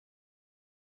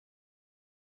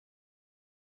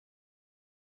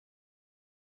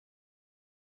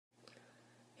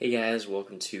Hey guys,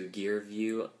 welcome to Gear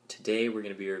Review. Today we're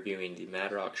going to be reviewing the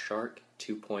Madrox Shark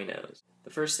 2.0s. The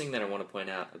first thing that I want to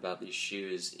point out about these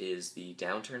shoes is the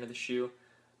downturn of the shoe.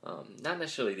 Not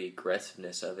necessarily the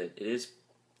aggressiveness of it. It is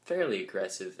fairly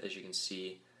aggressive, as you can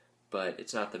see, but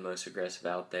it's not the most aggressive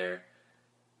out there.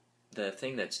 The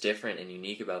thing that's different and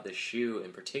unique about this shoe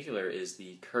in particular is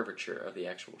the curvature of the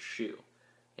actual shoe.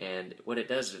 And what it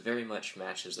does is it very much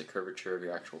matches the curvature of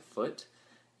your actual foot.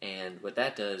 And what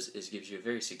that does is gives you a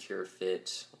very secure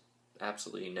fit,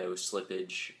 absolutely no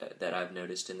slippage that I've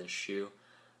noticed in this shoe.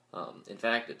 In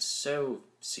fact, it's so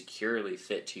securely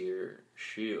fit to your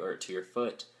shoe or to your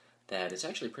foot that it's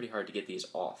actually pretty hard to get these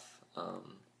off.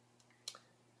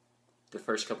 The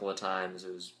first couple of times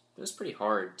it was pretty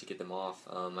hard to get them off.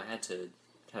 I had to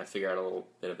kind of figure out a little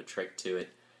bit of a trick to it,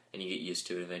 and you get used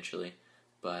to it eventually.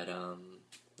 But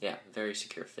yeah, very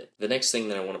secure fit. The next thing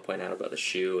that I want to point out about the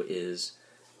shoe is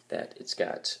that it's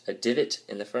got a divot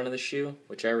in the front of the shoe,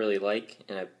 which I really like,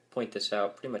 and I point this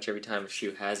out pretty much every time a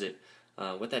shoe has it.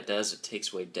 What that does, it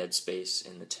takes away dead space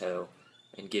in the toe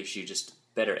and gives you just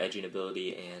better edging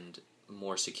ability and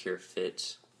more secure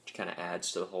fit, which kind of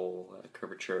adds to the whole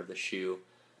curvature of the shoe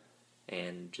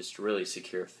and just really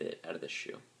secure fit out of the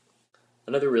shoe.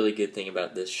 Another really good thing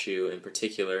about this shoe in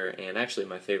particular, and actually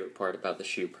my favorite part about the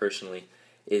shoe personally,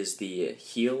 is the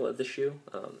heel of the shoe.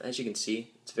 As you can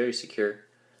see, it's very secure.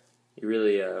 You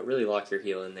really lock your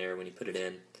heel in there when you put it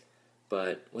in.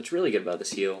 But what's really good about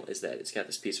this heel is that it's got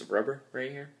this piece of rubber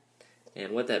right here.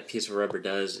 And what that piece of rubber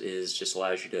does is just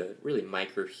allows you to really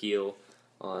micro heel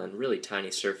on really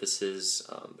tiny surfaces.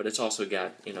 But it's also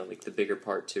got, like the bigger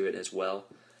part to it as well.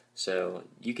 So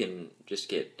you can just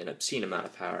get an obscene amount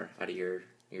of power out of your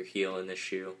heel in this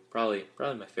shoe. Probably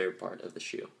my favorite part of the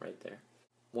shoe right there.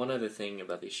 One other thing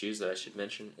about these shoes that I should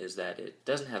mention is that it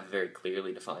doesn't have a very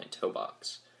clearly defined toe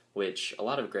box, which a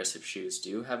lot of aggressive shoes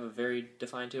do have a very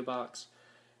defined toe box,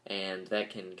 and that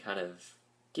can kind of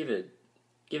give it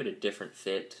a different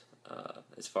fit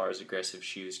as far as aggressive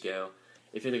shoes go.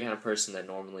 If you're the kind of person that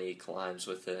normally climbs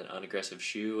with an unaggressive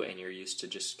shoe and you're used to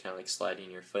just kind of like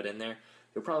sliding your foot in there,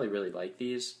 you'll probably really like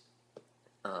these.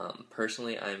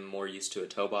 Personally, I'm more used to a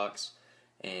toe box,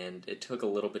 and it took a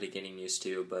little bit of getting used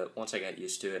to, but once I got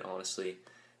used to it, honestly,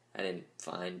 I didn't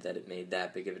find that it made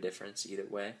that big of a difference either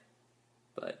way.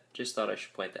 But just thought I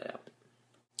should point that out.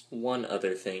 One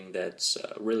other thing that's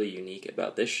really unique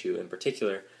about this shoe in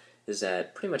particular is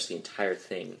that pretty much the entire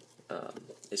thing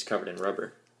is covered in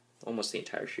rubber. Almost the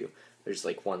entire shoe. There's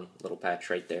like one little patch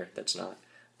right there that's not.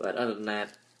 But other than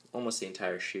that, almost the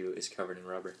entire shoe is covered in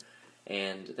rubber.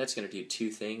 And that's going to do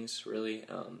two things, really.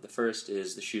 The first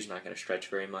is the shoe's not going to stretch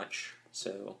very much.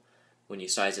 So when you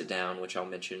size it down, which I'll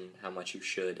mention how much you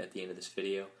should at the end of this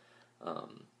video,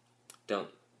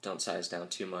 don't size down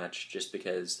too much just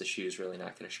because the shoe's really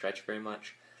not going to stretch very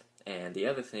much. And the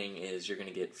other thing is you're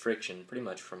going to get friction pretty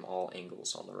much from all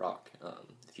angles on the rock.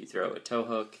 If you throw a toe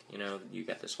hook, you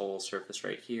got this whole surface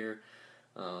right here.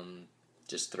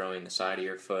 Just throwing the side of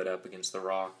your foot up against the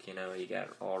rock, you got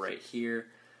it all right here.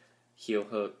 Heel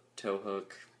hook, toe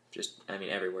hook,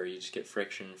 everywhere. You just get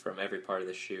friction from every part of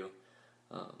the shoe.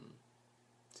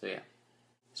 So yeah.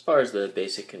 As far as the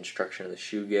basic construction of the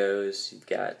shoe goes, you've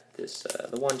got this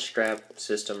the one strap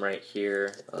system right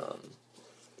here.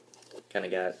 Kind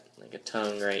of got like a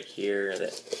tongue right here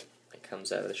that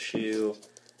comes out of the shoe,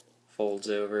 folds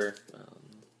over.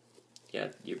 You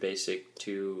got your basic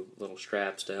two little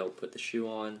straps to help put the shoe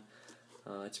on.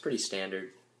 It's pretty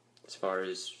standard as far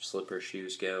as slipper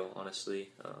shoes go, honestly,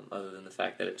 other than the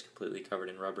fact that it's completely covered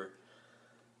in rubber.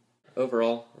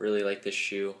 Overall, really like this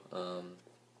shoe.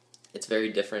 It's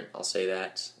very different, I'll say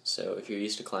that. So if you're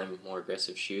used to climbing more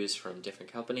aggressive shoes from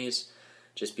different companies,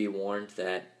 just be warned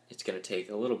that it's going to take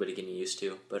a little bit of getting used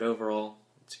to. But overall,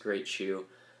 it's a great shoe.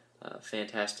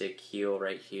 Fantastic heel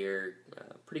right here.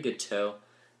 Pretty good toe.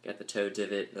 Got the toe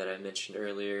divot that I mentioned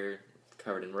earlier,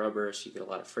 covered in rubber, so you get a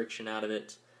lot of friction out of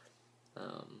it.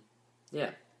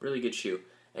 Yeah, really good shoe.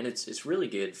 And it's really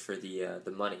good for the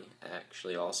money,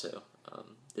 actually, also.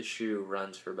 This shoe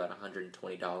runs for about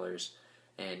 $120.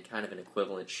 And kind of an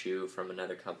equivalent shoe from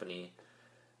another company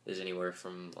is anywhere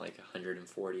from like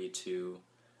 $140 to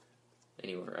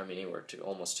anywhere to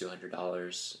almost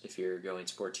 $200 if you're going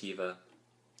Sportiva.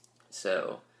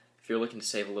 So if you're looking to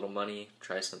save a little money,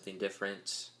 try something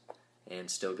different,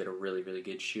 and still get a really, really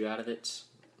good shoe out of it,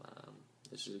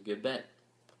 this is a good bet.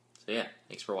 So yeah,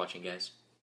 thanks for watching, guys.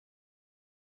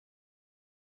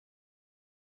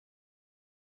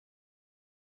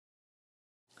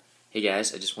 Hey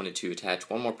guys, I just wanted to attach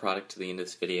one more product to the end of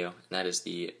this video, and that is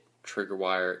the trigger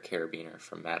wire carabiner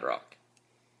from Madrox.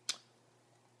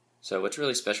 So what's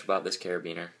really special about this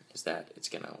carabiner is that it's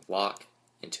going to lock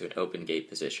into an open gate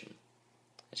position,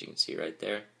 as you can see right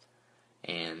there.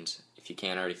 And if you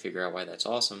can't already figure out why that's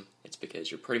awesome, it's because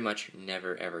you're pretty much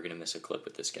never ever going to miss a clip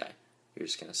with this guy. You're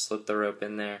just going to slip the rope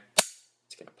in there,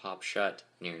 it's going to pop shut,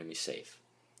 and you're going to be safe.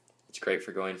 It's great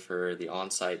for going for the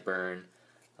on-site burn,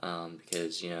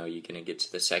 because you're going to get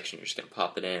to the section, you're just going to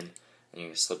pop it in, and you're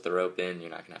going to slip the rope in. You're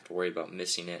not going to have to worry about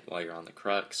missing it while you're on the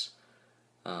crux.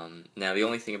 Now the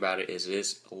only thing about it is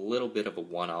a little bit of a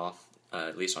one-off,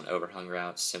 at least on overhung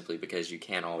routes, simply because you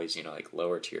can't always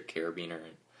lower to your carabiner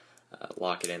and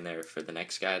lock it in there for the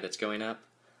next guy that's going up.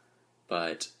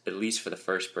 But at least for the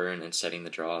first burn and setting the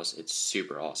draws, it's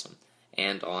super awesome.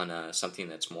 And on something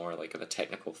that's more like of a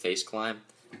technical face climb,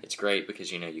 it's great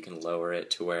because you can lower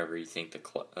it to wherever you think the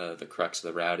crux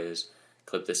of the route is,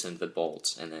 clip this into the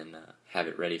bolts, and then have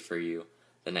it ready for you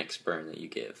the next burn that you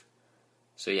give.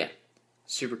 So yeah,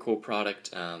 super cool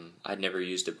product. I'd never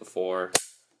used it before,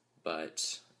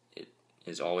 but it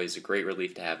is always a great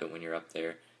relief to have it when you're up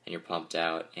there and you're pumped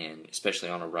out, and especially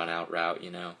on a run-out route,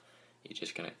 you're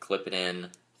just going to clip it in,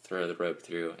 throw the rope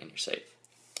through, and you're safe.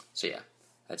 So yeah,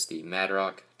 that's the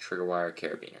Madrock Trigger Wire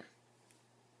Carabiner.